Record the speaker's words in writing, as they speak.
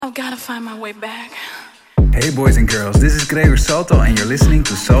gotta find my way back. Hey boys and girls, this is Gregor Salto and you're listening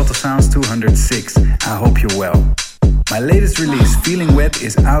to Salto Sounds 206. I hope you're well. My latest release, Feeling Wet,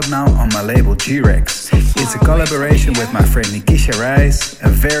 is out now on my label G-Rex. It's a collaboration with my friend Nikisha Rice, a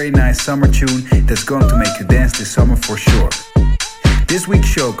very nice summer tune that's going to make you dance this summer for sure. This week's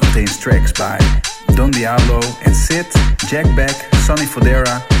show contains tracks by Don Diablo and Sid, Jack Beck, Sonny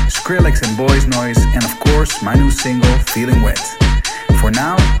Fodera, Skrillex and Boys Noise, and of course my new single, Feeling Wet. For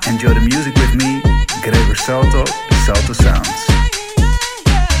now, enjoy the music with me, Gregor Salto, Salto Sounds.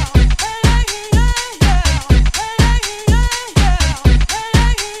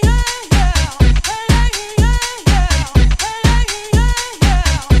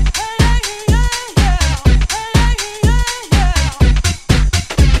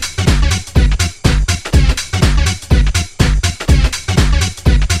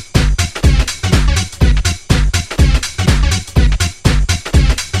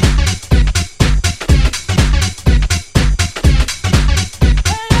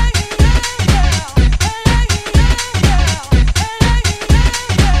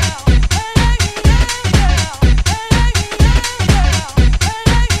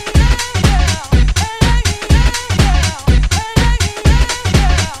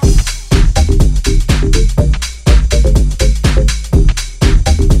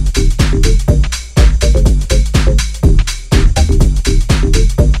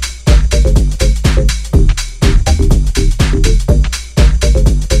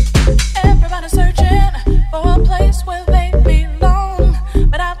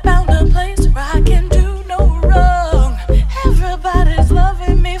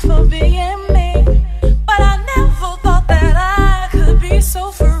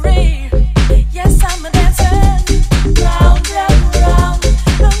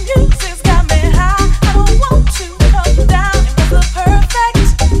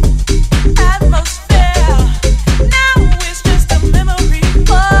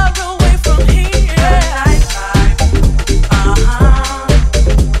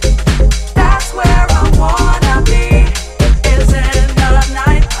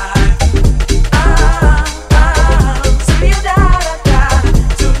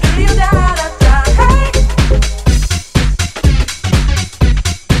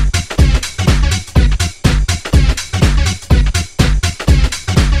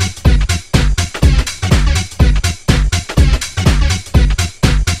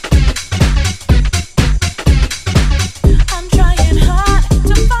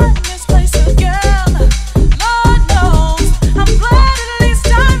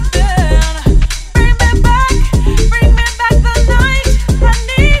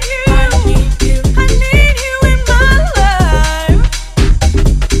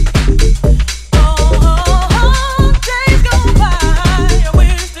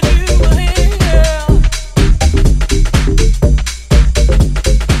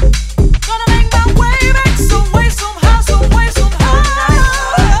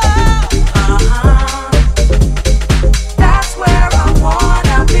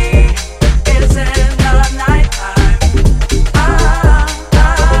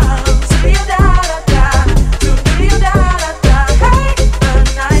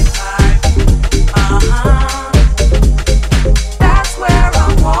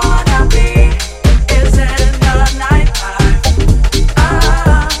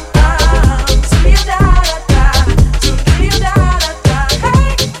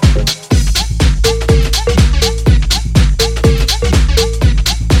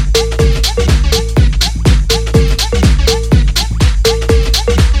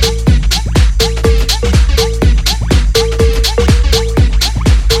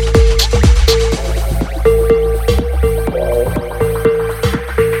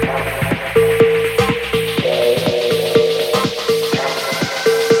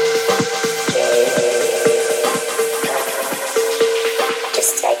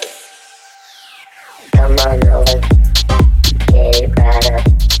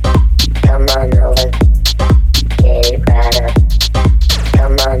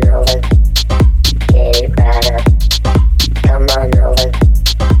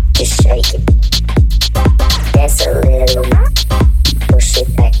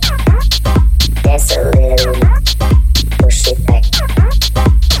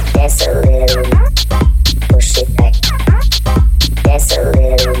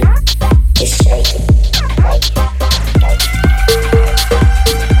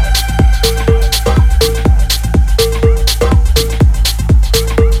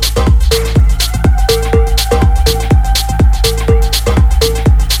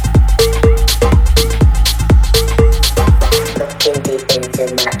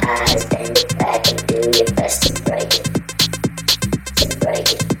 eyes, bend it back and do your best to break it. To break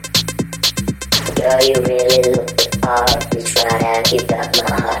it. Girl, you really look the part. Reach right out, you got my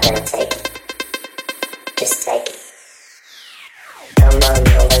heart, now take it. Just take it. Come on,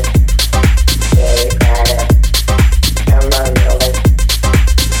 Nolan. Yeah, you got it. Come on, Nolan.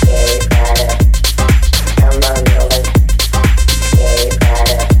 Yeah, you got it. Come on, Nolan. Yeah, you got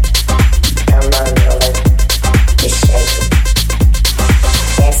it. Come on, Nolan. Just shake it.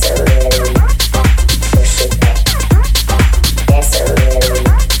 Dance a little. Push it back. Dance a little.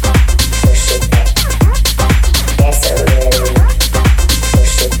 Push it back. Dance a little.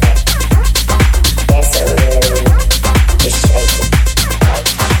 Push it back. Dance a little. Just shake it.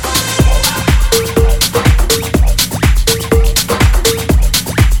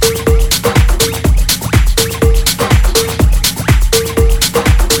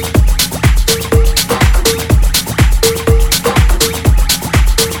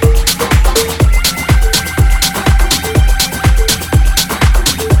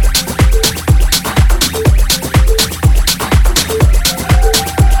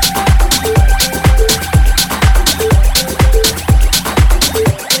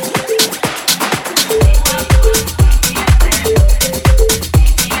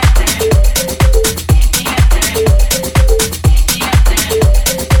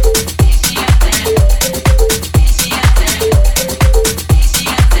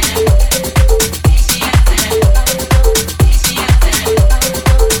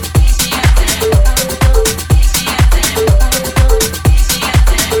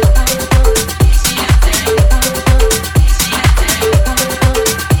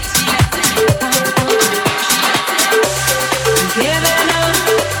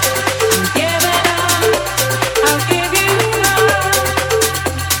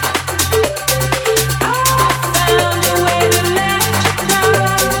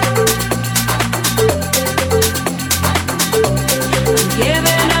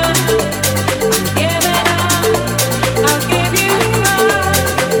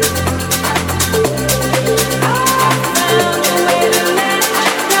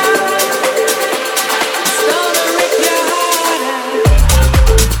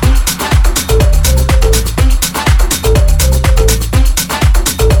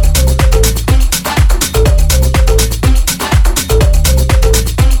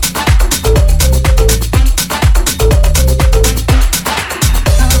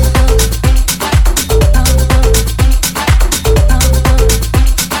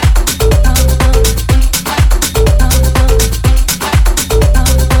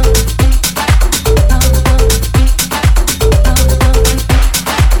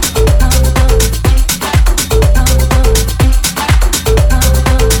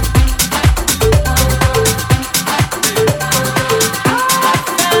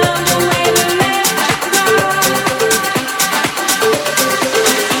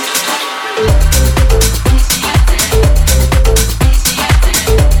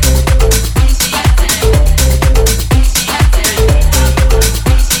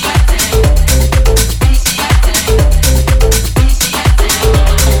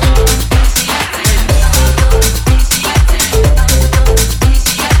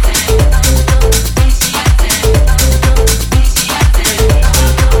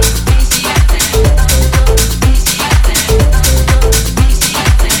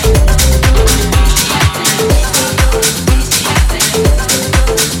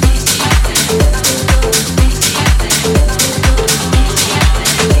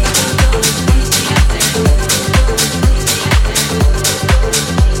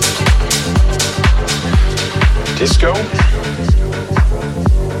 Disco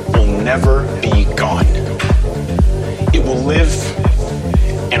will never be gone. It will live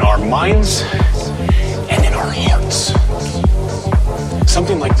in our minds and in our hearts.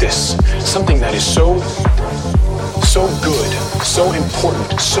 Something like this, something that is so good, so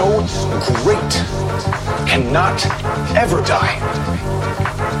important, so great, cannot ever die.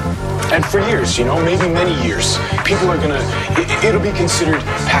 And for years, maybe many years, people are it'll be considered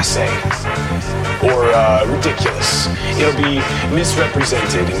passé or ridiculous. It'll be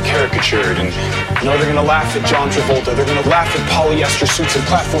misrepresented and caricatured, and they're gonna laugh at John Travolta, they're gonna laugh at polyester suits and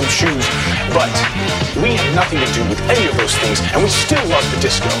platform shoes, but we have nothing to do with any of those things, and we still love the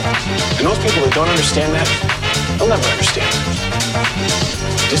disco. And those people that don't understand that, they'll never understand.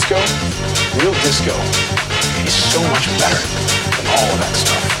 Disco, real disco, is so much better than all of that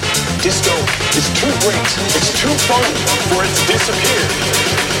stuff. Disco is too great, it's too fun for it to disappear.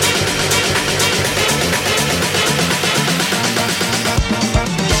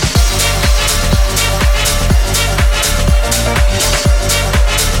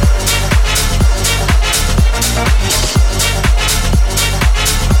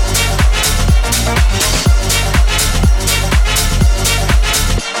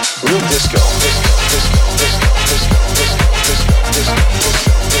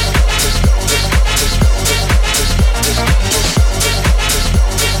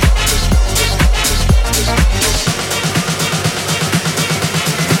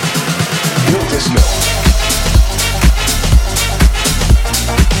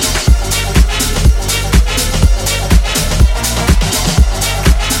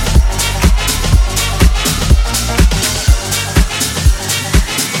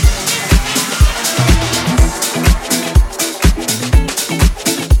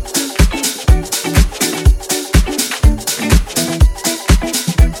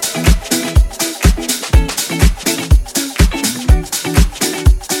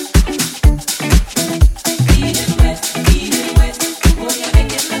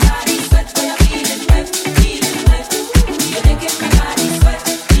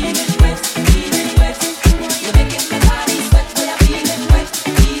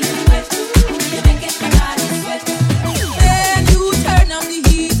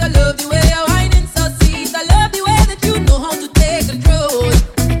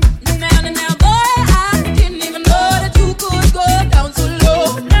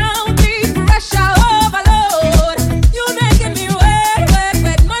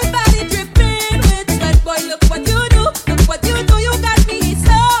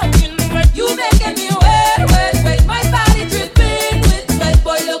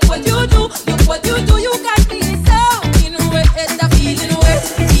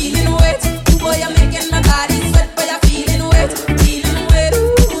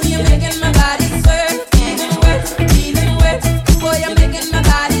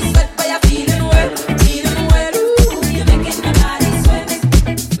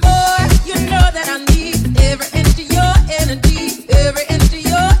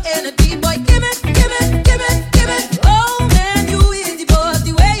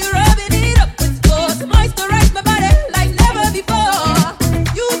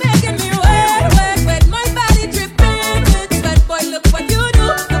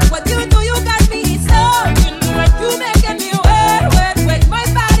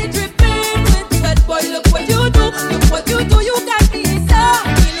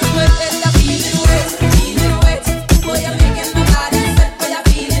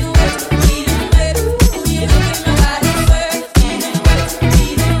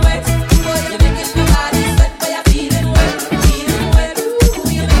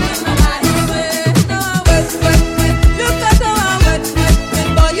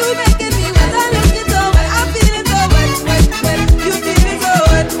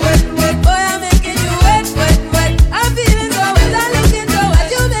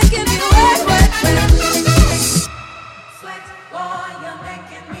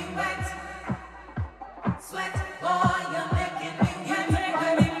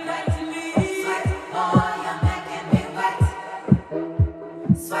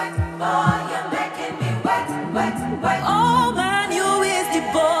 Sweat, boy, you're making me wet, wet, wet. Oh man, you is the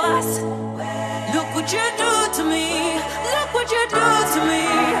boss. Look what you do to me. Look what you do to me.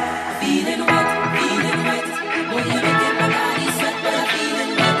 Feeling wet, feeling wet. Boy, you're making my body sweat, but I'm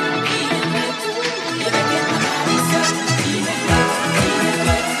feeling wet, feeling wet. You're making my body sweat, feeling wet, feeling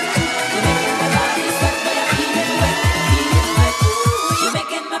wet. You're making my body sweat, but I'm feeling wet, feeling wet. You're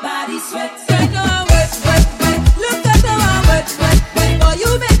making my body sweat. Look at how I'm wet, wet, wet. Boy,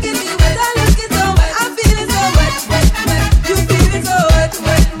 you making me wet.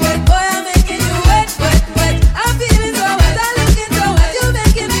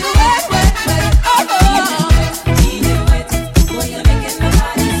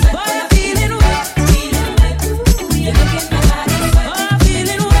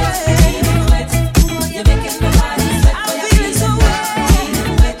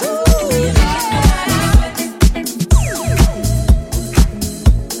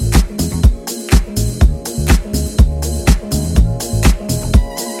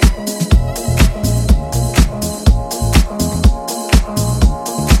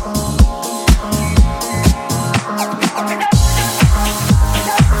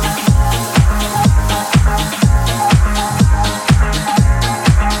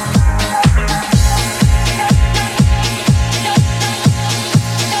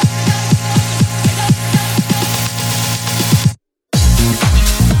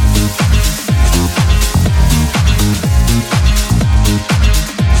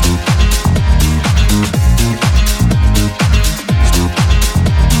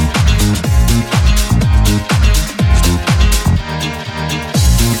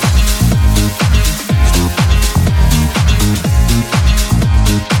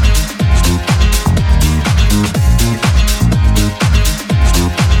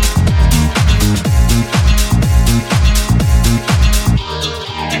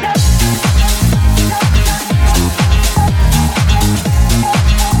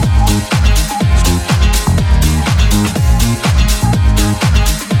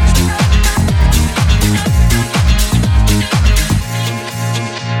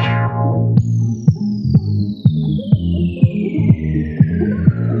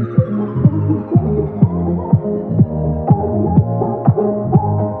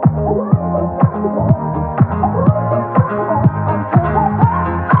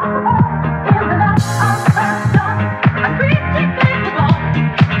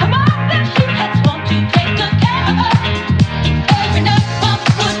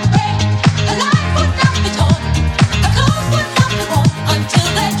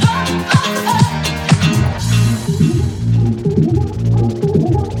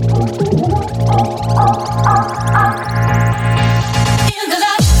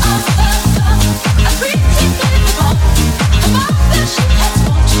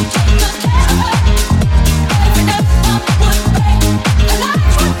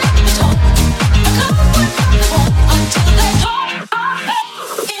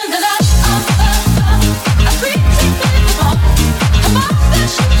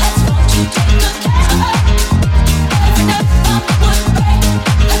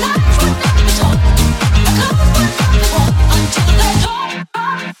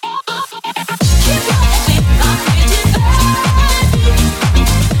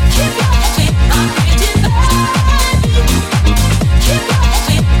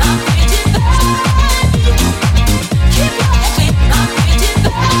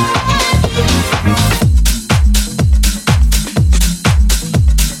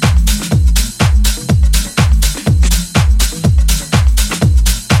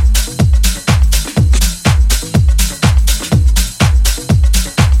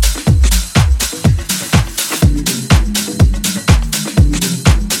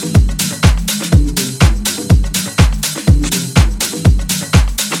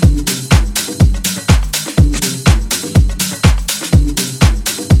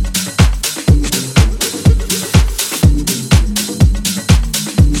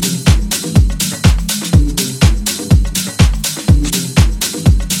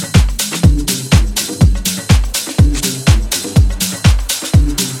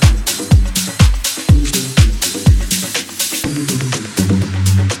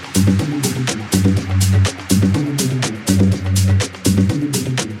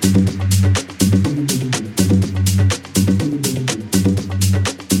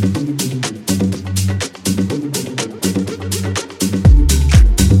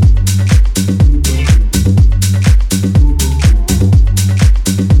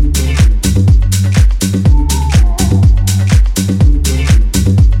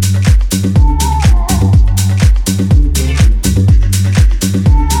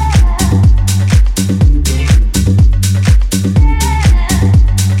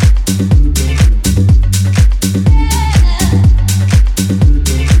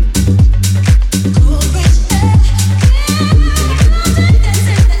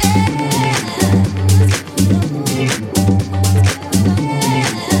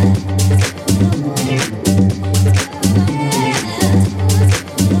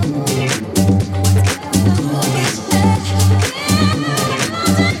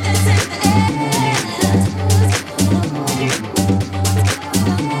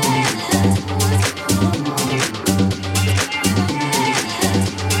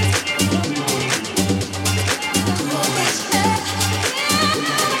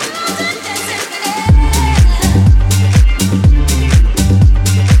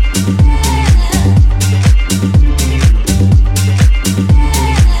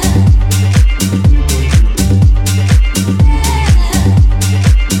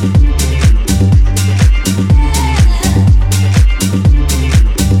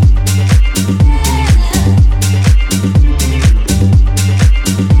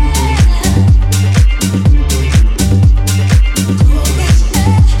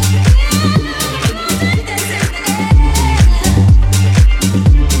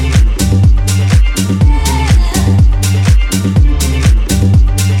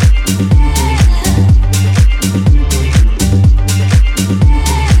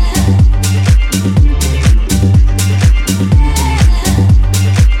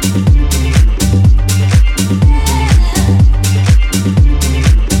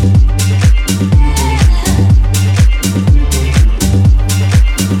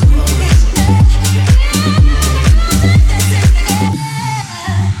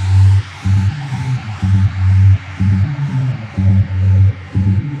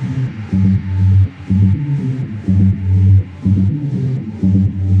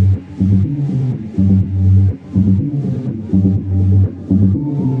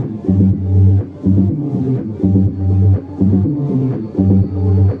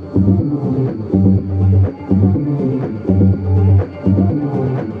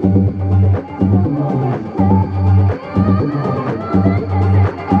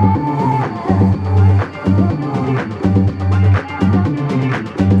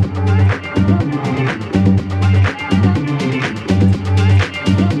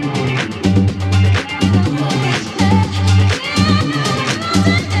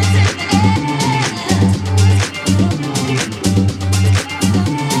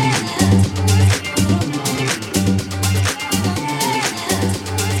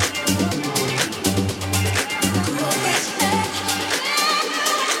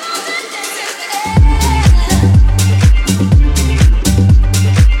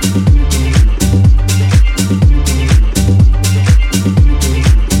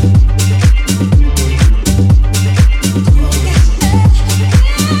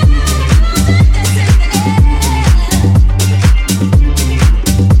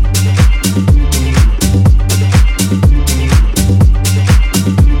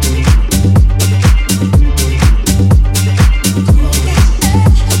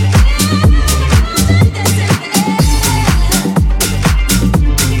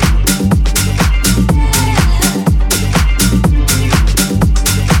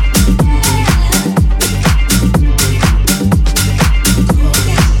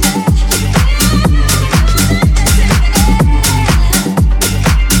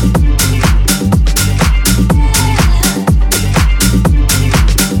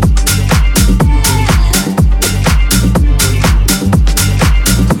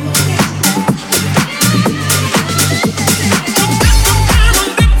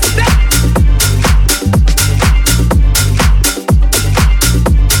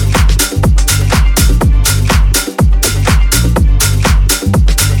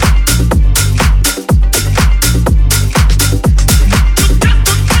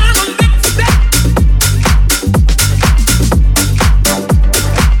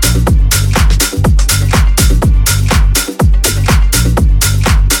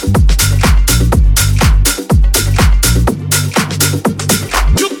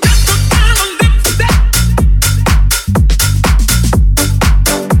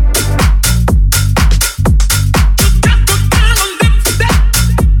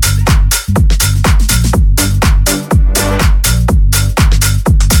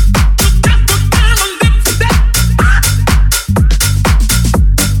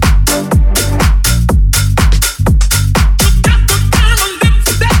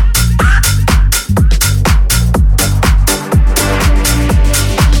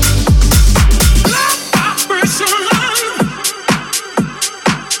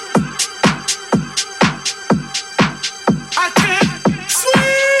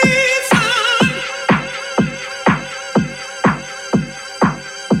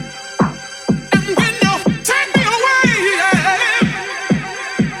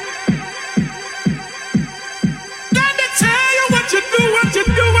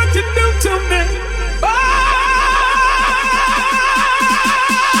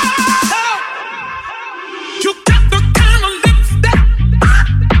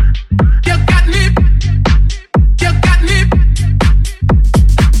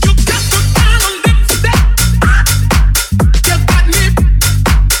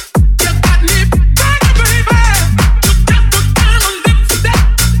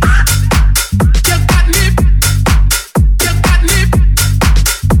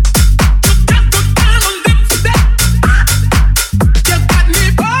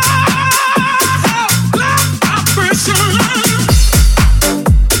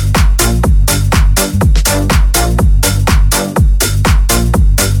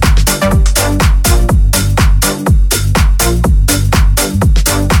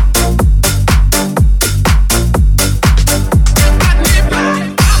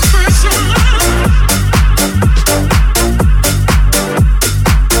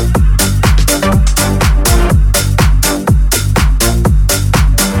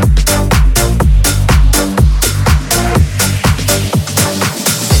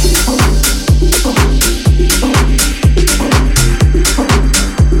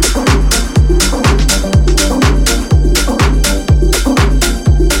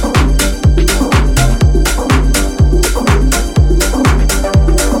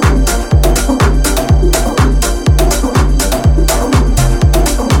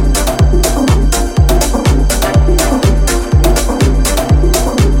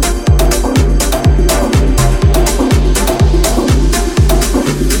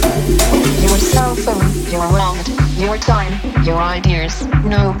 your time, your ideas.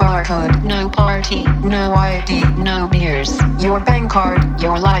 No barcode, no party, no ID, no beers. Your bank card,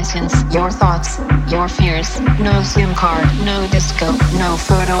 your license, your thoughts, your fears. No SIM card, no disco, no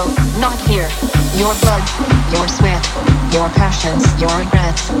photo, not here. Your blood, your sweat, your passions, your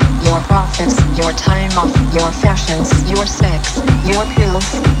regrets, your profits, your time off, your fashions, your sex, your pills,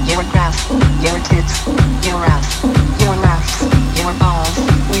 your grass, your tits, your ass, your laughs, your balls.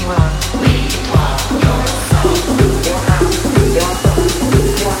 We run. We want your soul, your house, your boat,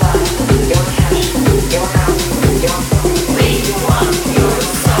 your life, your cash, your house, your phone. We want your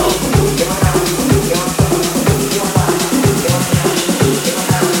soul, your house, your boat, your life, your cash, your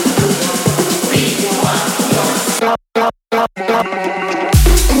house, your phone. We want your soul.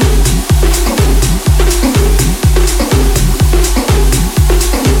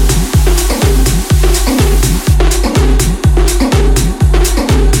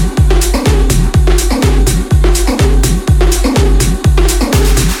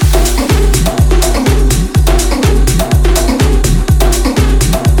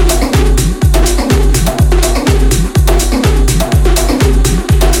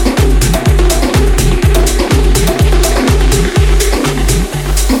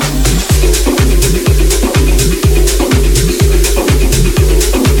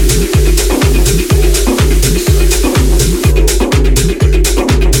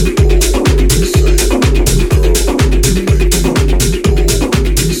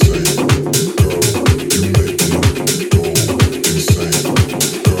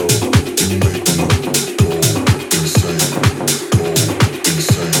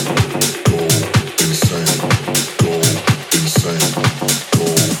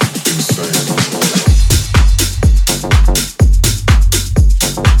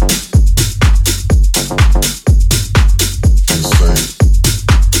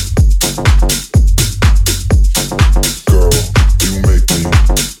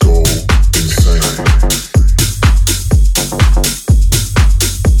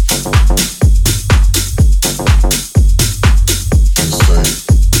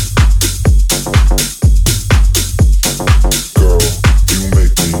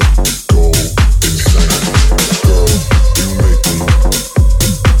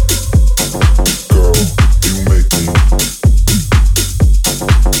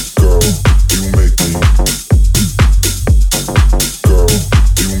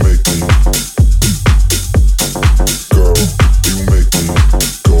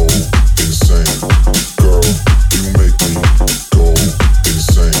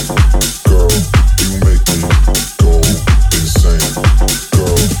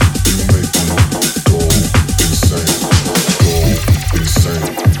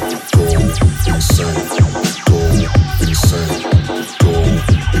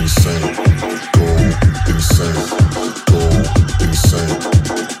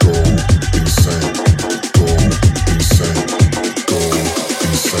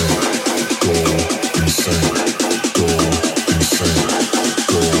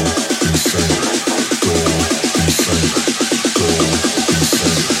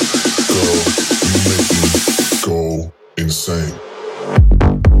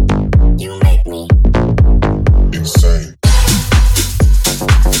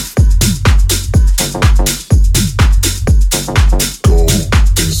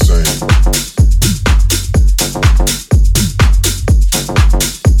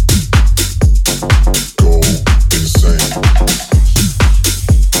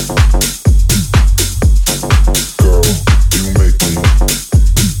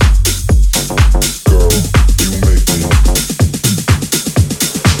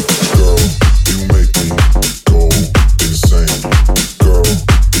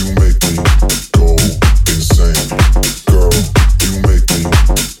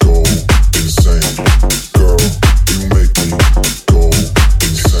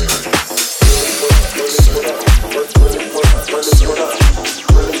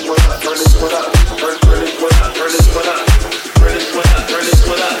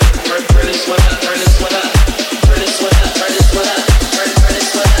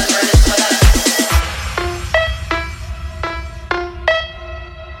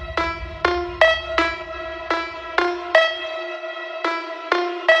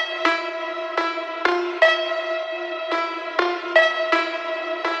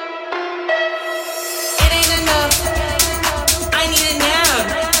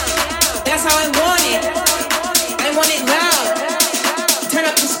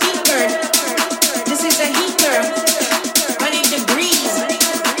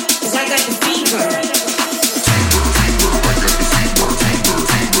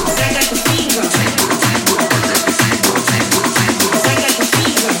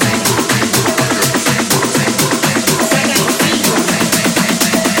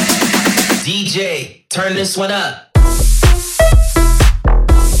 turn this one up.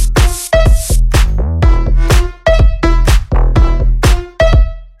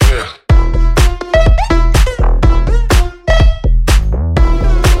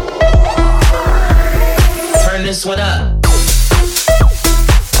 Turn this one up.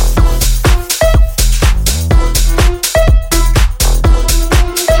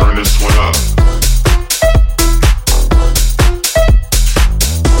 Turn this one up.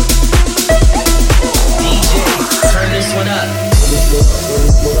 DJ, turn this one up.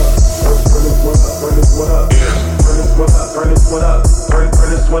 Turn this one up. Yeah. Turn this one up. Turn this one up. Turn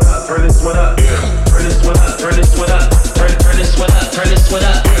this one up. Turn this one up. Yeah. Turn this one up. Turn this one up. Turn this one up. Turn this one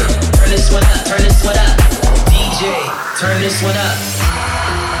up. Turn this one up. Turn this one up. DJ, turn this one up.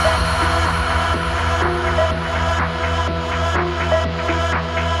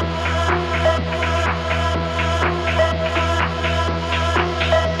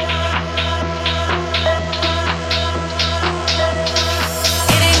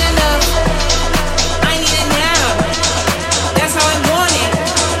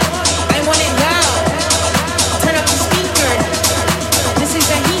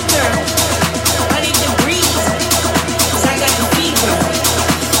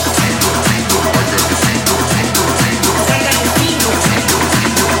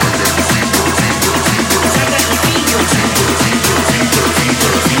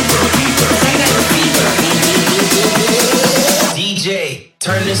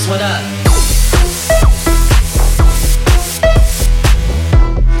 Turn this one up.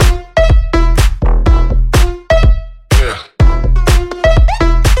 Yeah.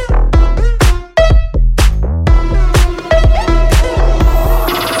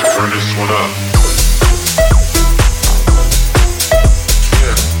 Turn this one up.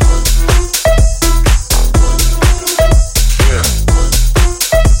 Yeah. Yeah.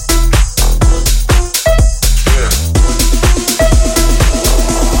 Yeah.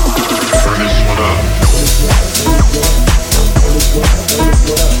 Turn this one up.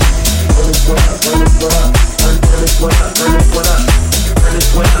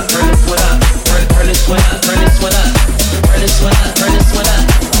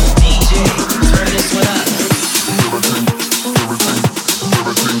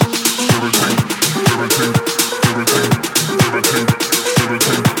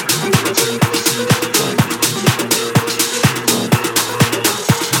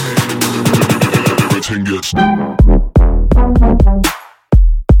 Everything gets.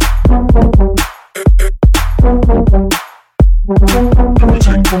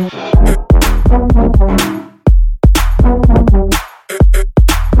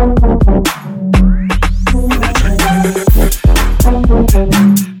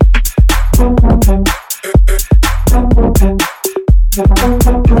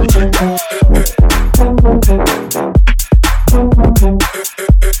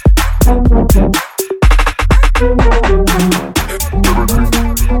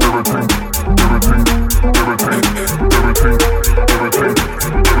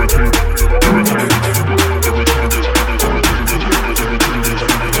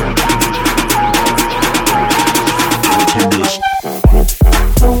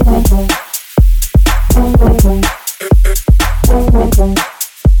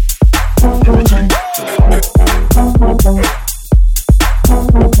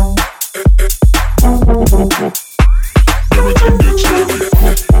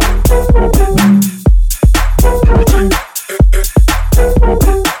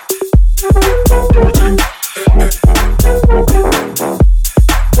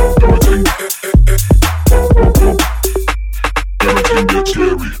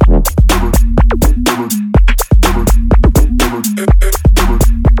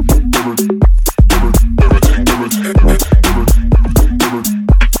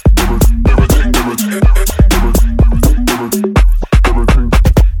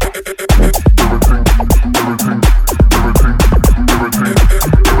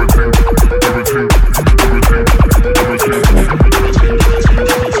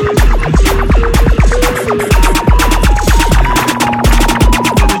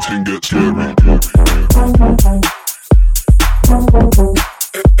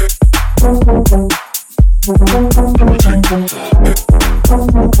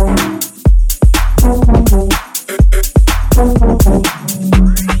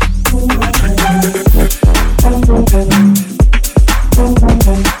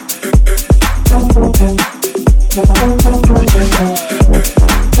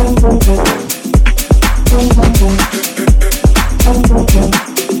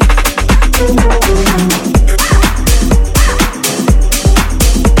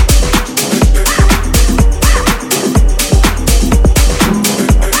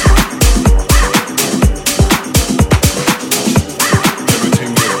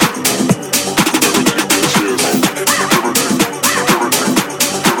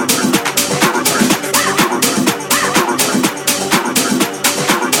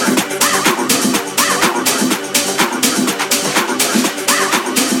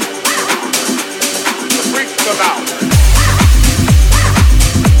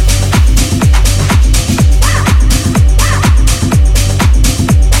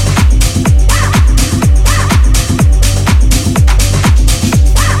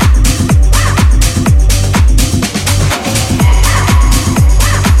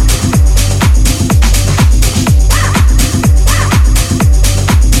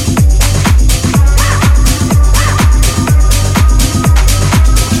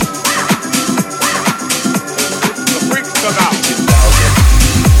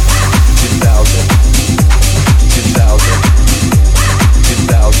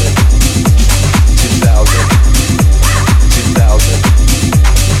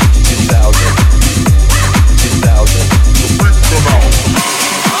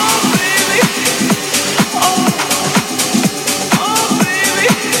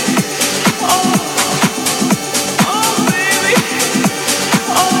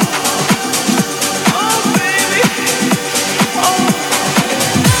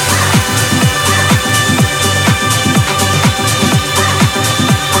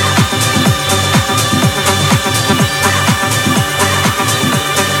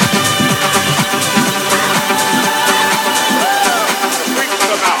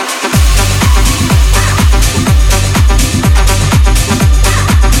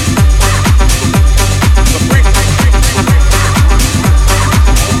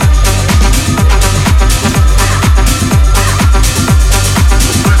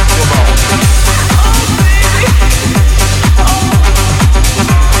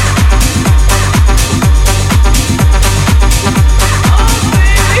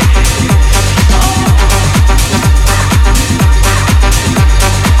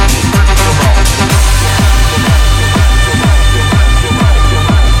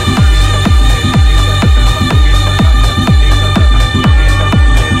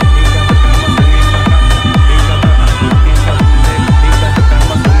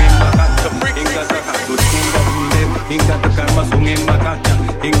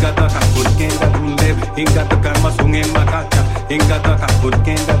 ingata kama sunge makacha, ingata kapur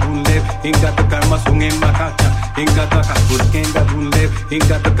kenda bunle, ingata kama sunge makacha, ingata kapur kenda bunle,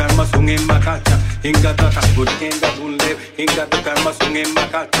 ingata kama sunge makacha, ingata kapur kenda bunle, ingata kama sunge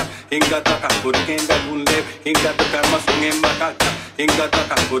makacha, ingata kapur kenda bunle, ingata kama sunge makacha, ingata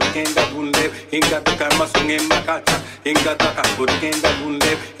kapur kenda bunle, ingata kama sunge makacha, ingata kapur kenda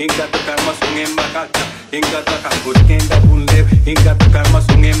bunle, ingata kama sunge makacha, ingata kapur kenda bunle, ingata kama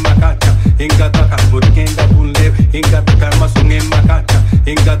sunge makacha, ingata kapur kenda bunle, ingata kama sunge makacha,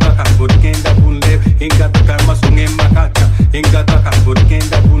 ingata kapur kenda bunle, ingata kama sunge makacha, ingata kapur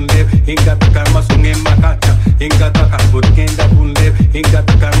kenda bunle, ingata kama sunge makacha, ingata kapur kenda bunle,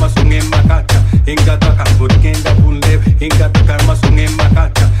 ingata kama sunge makacha, ingata kapur kenda bunle, ingata kama sunge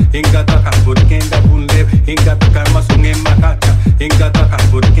makacha, ingata kapur kenda bunle, ingata kama sunge makacha, ingata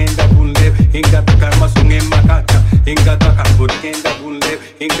kapur kenda bunle, ingata kama sunge makacha, ingata kapur kenda bunle,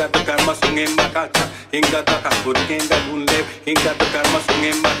 ingata kama sunge makacha, ingata kapur kenda bunle, ingata kama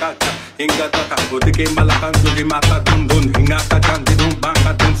sunge makacha, ingata kapur ke malakan sugi maka dundun, ingata chanti dun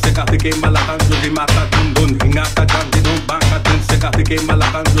bangka dun seka ke malakan sugi maka dundun, ingata chanti dun bangka dun seka ke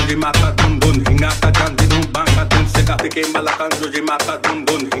malakan sugi maka dundun, ingata chanti dun bangka dun seka ke malakan sugi maka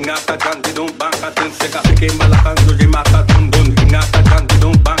dundun, ingata chanti dun bangka dun seka ke malakan sugi maka dundun, ingata chanti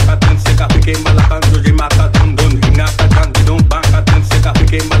dun bangka dun seka ke malakan sugi maka dundun, ingata chanti dun bangka dun seka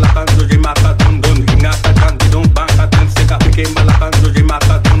ke malakan sugi maka dundun, ingata chanti dun bangka dun seka ke malakan sugi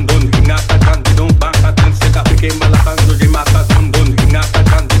maka dundun, ingata chanti dun bangka dun seka ke malakan sugi maka dundun, ingata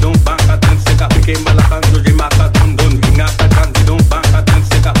chanti dun bangka dun seka ke malakan sugi maka dundun, ingata chanti dun bangka dun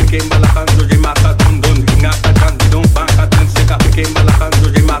seka ke malakan sugi maka dundun, ingata chanti dun bangka dun seka ke malakan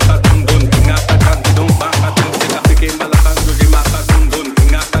sugi maka dundun, ingata chanti dun bangka dun seka ke malakan sugi maka dundun,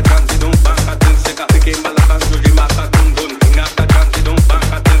 ingata chanti dun bangka dun seka ke malakan sugi maka dundun, ingata chanti dun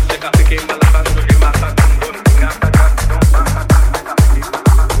bangka dun seka ke malakan sugi maka dundun, ingata chanti dun bangka dun seka.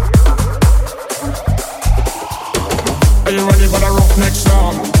 Are you ready for the roughneck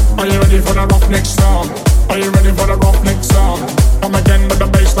song? Are you ready for the roughneck song? Are you ready for the roughneck song? Come again with the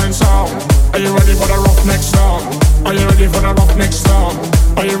bassline song. Are you ready for the roughneck song? Are you ready for the roughneck song?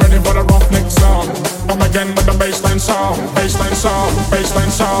 Are you ready for the roughneck song? Come again with the bassline song, bassline song,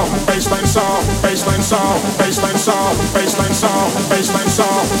 bassline song, bassline song, bassline song, bassline song, bassline song, bassline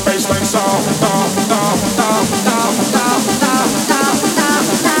song, bassline song, song, song, song, song, song, song, song, song,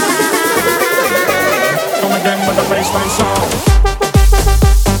 song. Come again with the bassline song.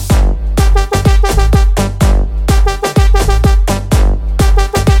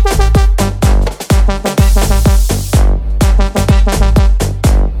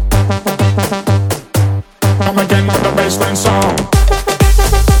 Come again with the bassline song.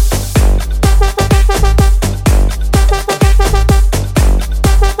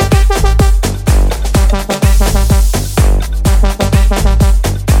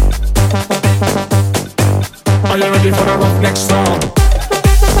 Are you ready for the roughneck song?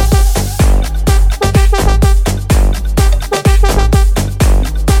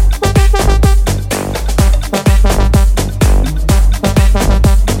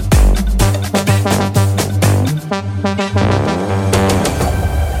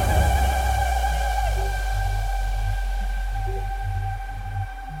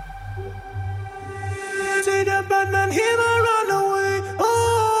 Say that bad man, him a run away.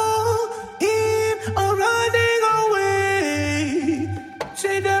 Oh, him a running away.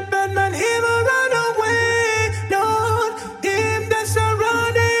 Say that bad man, him a run away. Lord, him that's a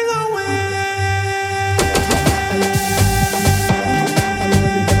running away.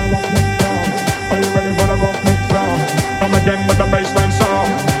 Are you ready for the roughneck song? Come again with the bassline song.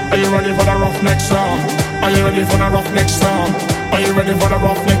 Are you ready for the roughneck song? Are you ready for the roughneck song? Are you ready for the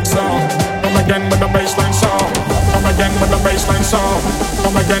roughneck song? Come again with the bassline song. Come again with the bassline song.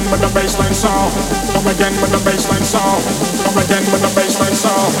 Come again with the bassline song. Come again with the bassline song. Come again with the bassline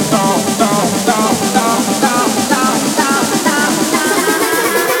song. Song, song, song, song, song, song, song, song, song.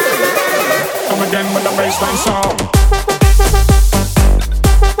 Come again with the bassline song.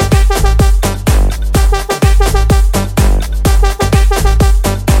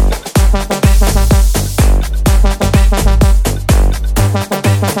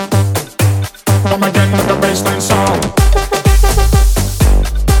 Come again with the bassline song.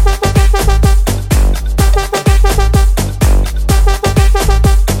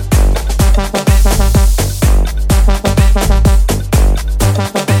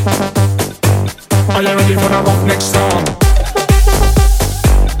 Are you ready for the roughneck song?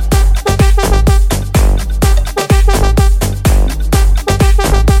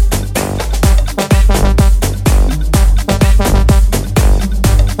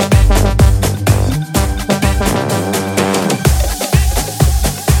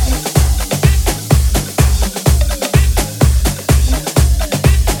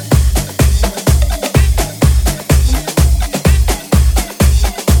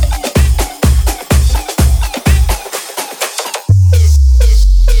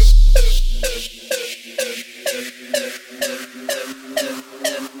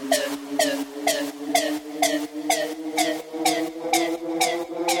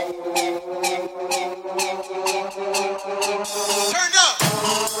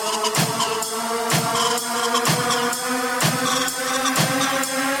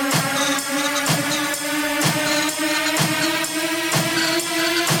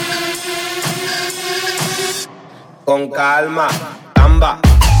 con calma, tamba,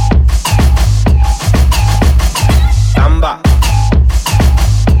 tamba,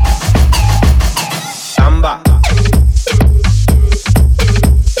 tamba,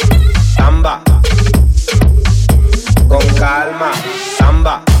 tamba, con calma,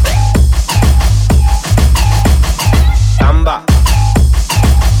 tamba, tamba,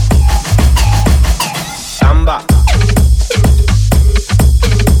 tamba,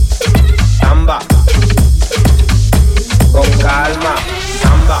 tamba, con calma,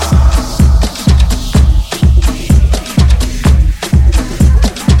 tamba.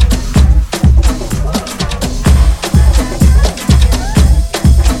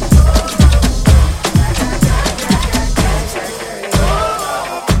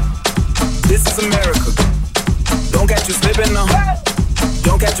 This is America. Don't catch you slipping now.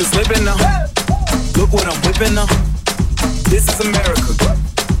 Don't catch you slipping now. Look what I'm whipping now. This is America.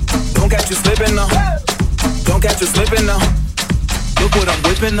 Don't catch you slipping now. Don't catch you slipping now. Look what I'm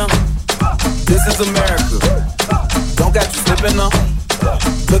whipping now. This is America. Don't catch you slipping now.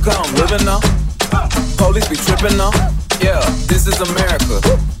 Look how I'm living now. Police be tripping now. Yeah, this is America.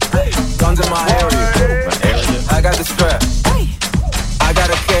 Guns in my area. I got the strap. I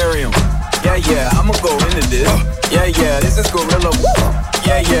gotta carry 'em. Yeah, yeah, I'ma go into this. Yeah, yeah, this is gorilla.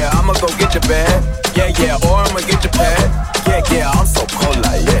 Yeah, yeah, I'ma go get your bag. Yeah, yeah, or I'ma get your pad. Yeah, yeah, I'm so cold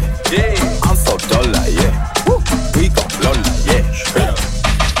like yeah. Yeah, I'm so dull like yeah. We gon' blow like yeah.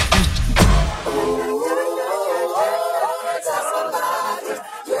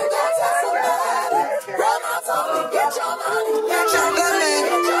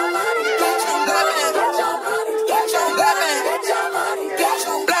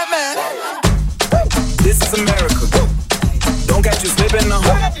 This is America. Don't catch you slipping now.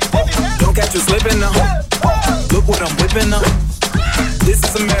 Don't catch you slipping now. Look what I'm whipping now. This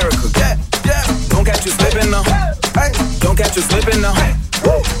is America. Don't catch you slipping now. Don't catch you slipping now.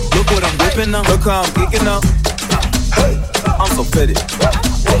 Look what I'm whipping now. Look how I'm geeking now. I'm so pretty.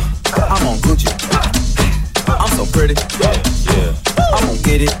 I'm on Gucci. I'm so pretty. I'm gonna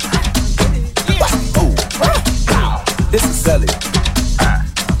get it. Ooh. This is Sally.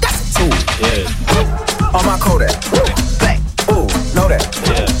 That's a tool. On my Kodak. Black. Ooh, know that.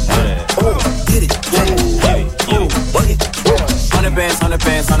 Ooh, get it. Ooh, what it? 100 bands, 100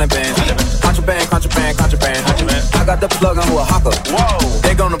 bands, 100 bands. Contraband, contraband, contraband. I got the plug on who a hawker. Whoa.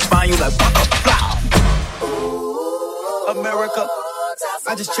 They gonna find you like America.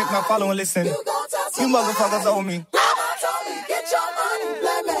 I just checked my follow and listen. You motherfuckers owe me. Get your money,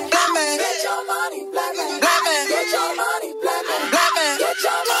 black man. Black man. Get your money, black man. Black man. Get your money, black man. Black man. Get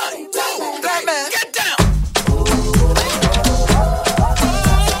your money, black man. Black man. Get down.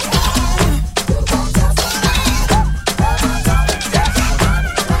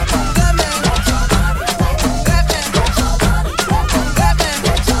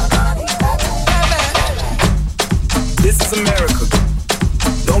 This is America.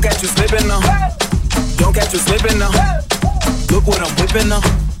 Don't catch you slipping now. Don't catch you slipping now. Look what I'm whipping now.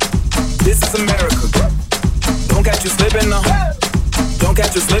 This is America. Don't catch you slipping now. Don't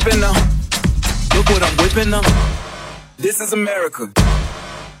catch you slipping now. Look what I'm whipping now. This is America.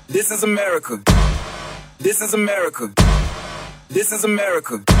 This is America. This is America. This is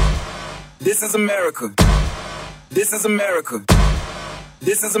America. This is America. This is America.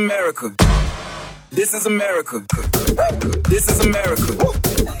 This is America. This is America. This is America.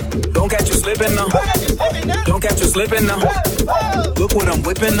 Don't catch you slipping now. Don't catch you slipping now. Look what I'm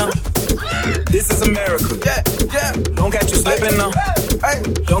whipping now. This is America. Don't catch you slipping now.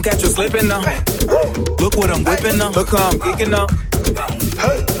 Don't catch you slipping now. Look what I'm whipping now. Look how I'm geeking now.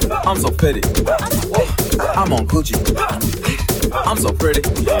 I'm so pretty. I'm on Gucci. I'm so pretty.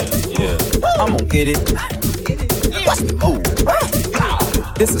 I'm gonna get it. Ooh.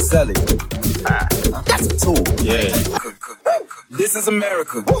 This is Sally. That's a tool. This is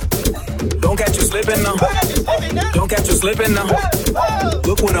America. Don't catch you slipping now. Don't catch you slipping now.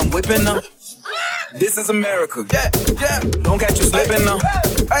 Look what I'm whipping now. This is America. Don't catch you slipping now.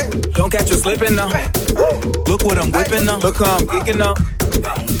 Don't catch you slipping now. Look what I'm whipping now. Look how I'm geeking now.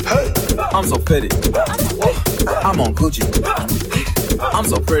 I'm so pretty. I'm on Gucci. I'm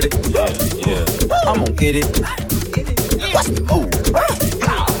so pretty. I'm gonna get it. Ooh.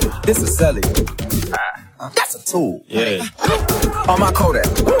 This is Sally. That's a tool. On my Kodak.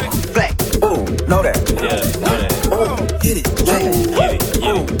 Black. Ooh, know that. Ooh, get it.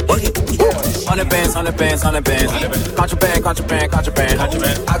 Ooh, what it? 100 bands, 100 bands, 100 bands. Contraband, contraband, contraband.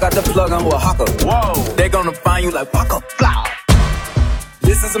 I got the plug on who a hawker. Whoa. They gonna find you like Waka.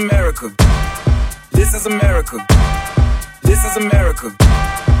 This is America. This is America. This is America.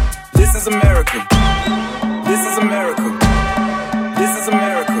 This is America. This is America. This is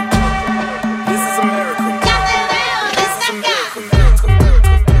America. This is America. This is America.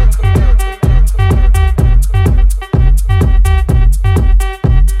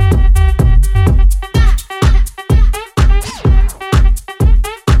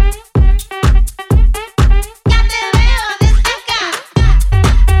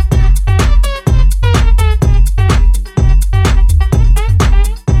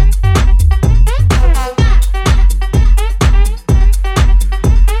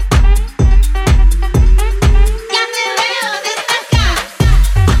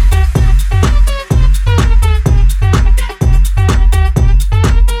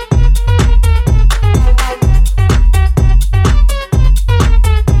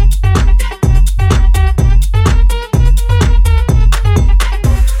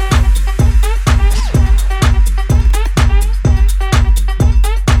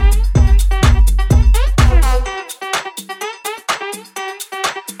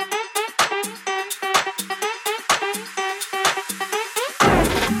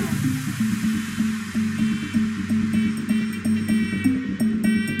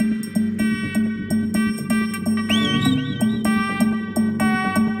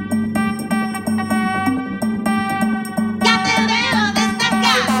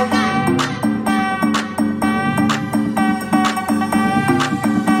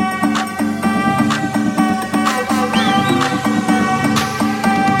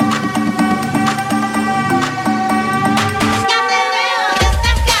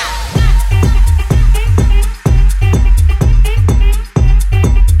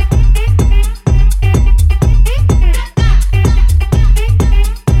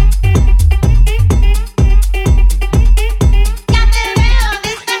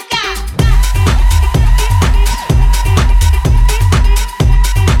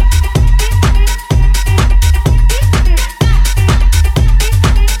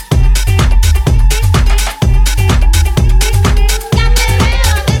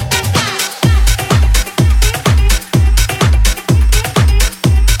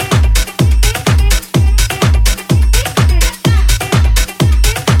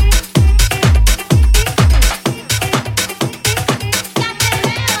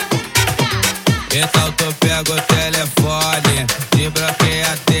 Então tu pega o telefone, desbloqueia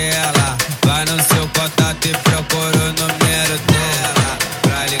a tela, vai no seu contato e procura o número dela,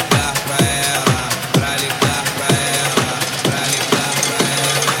 pra ligar pra ela, pra ligar pra ela, pra ligar pra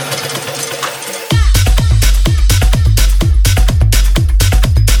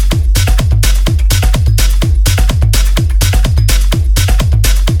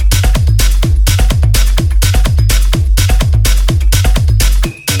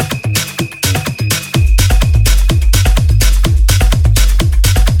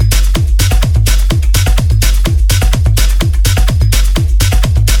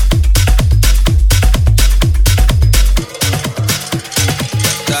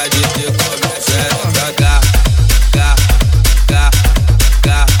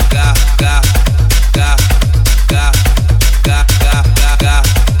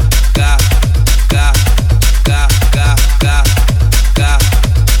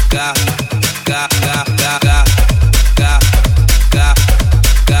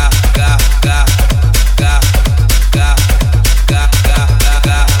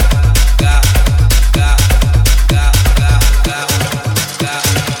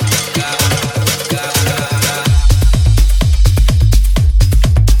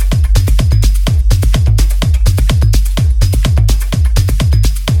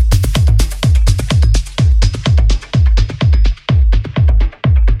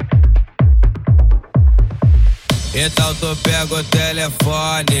Então tu pega o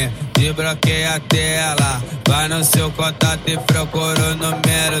telefone, desbloqueia a tela, vai no seu contato e procura o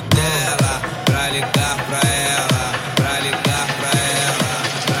número dela, pra ligar pra ela, pra ligar pra ela,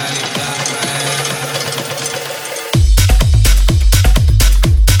 pra ligar pra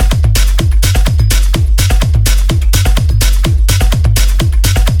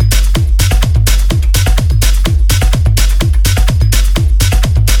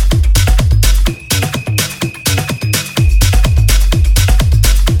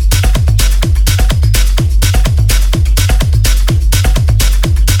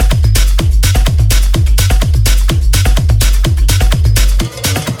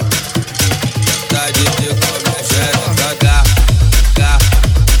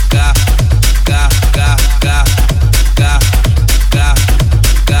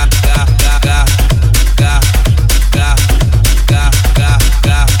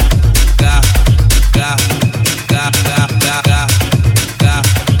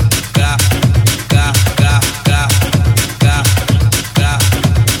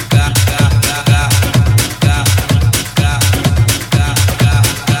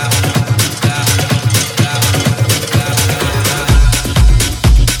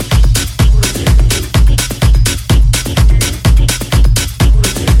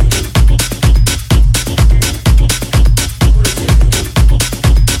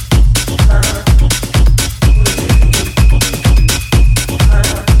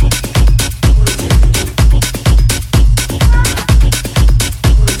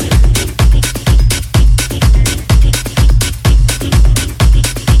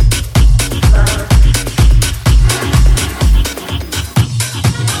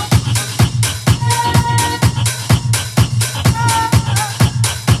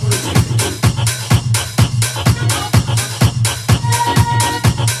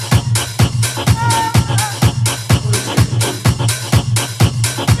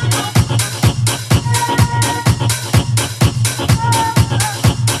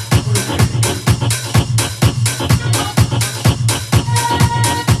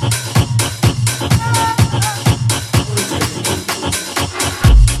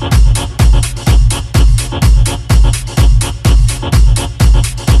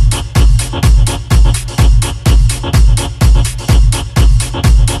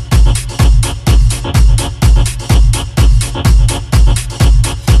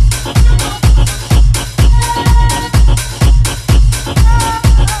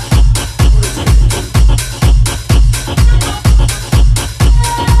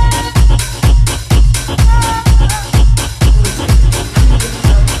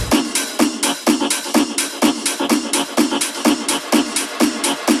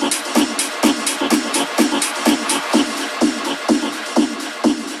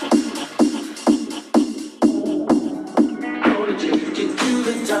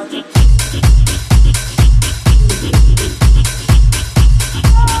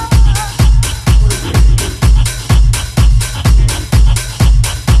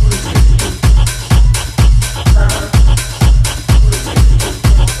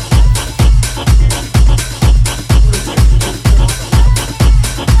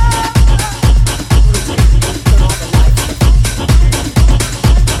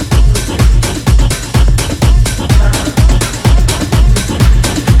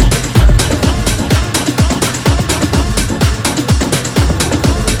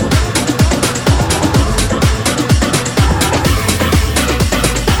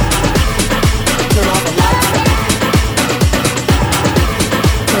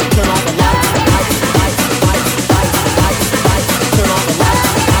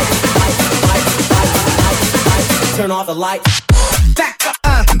Turn off the lights. Back up,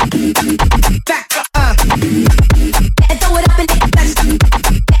 back up, and throw it up in the flesh,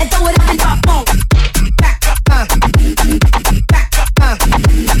 and throw it up in the phone. Back up, back up,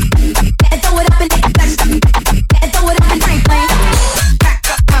 and throw it up in the flesh, and throw it up in the plane. Back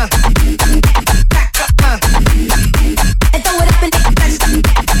up, back up, and throw it up in the flesh,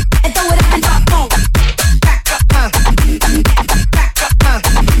 and throw it up in the phone. Back up, back up,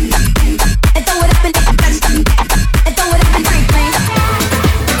 and throw it up in the flesh, and throw it up in the plane.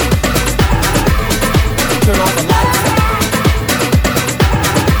 Turn off the lights.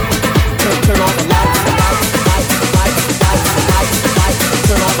 Turn off the lights.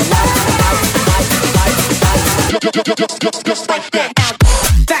 Turn off the lights. Just like that.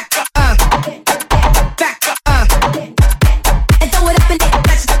 Back up, back up, and throw it up in the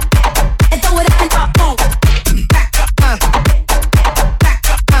flesh, and throw it up in the phone. Back up, back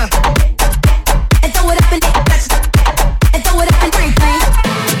up, and throw it up in the flesh, and throw it up in the plane.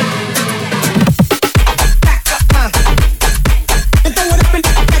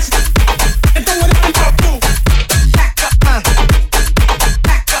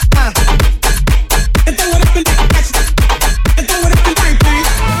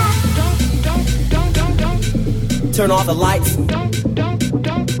 Turn off the lights.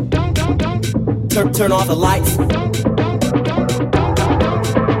 Turn off the lights.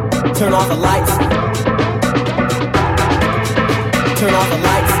 Turn off the lights. Turn off the lights. Turn off the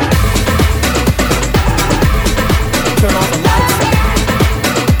lights. Turn off the lights.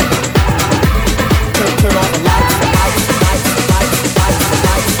 Turn off the lights.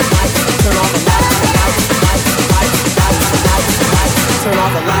 Turn off the lights. Turn off the lights. Turn off the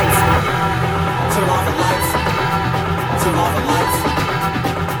lights. Turn off the lights. Turn off the lights.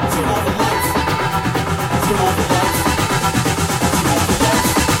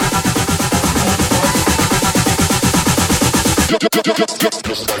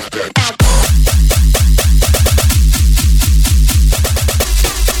 Just like that.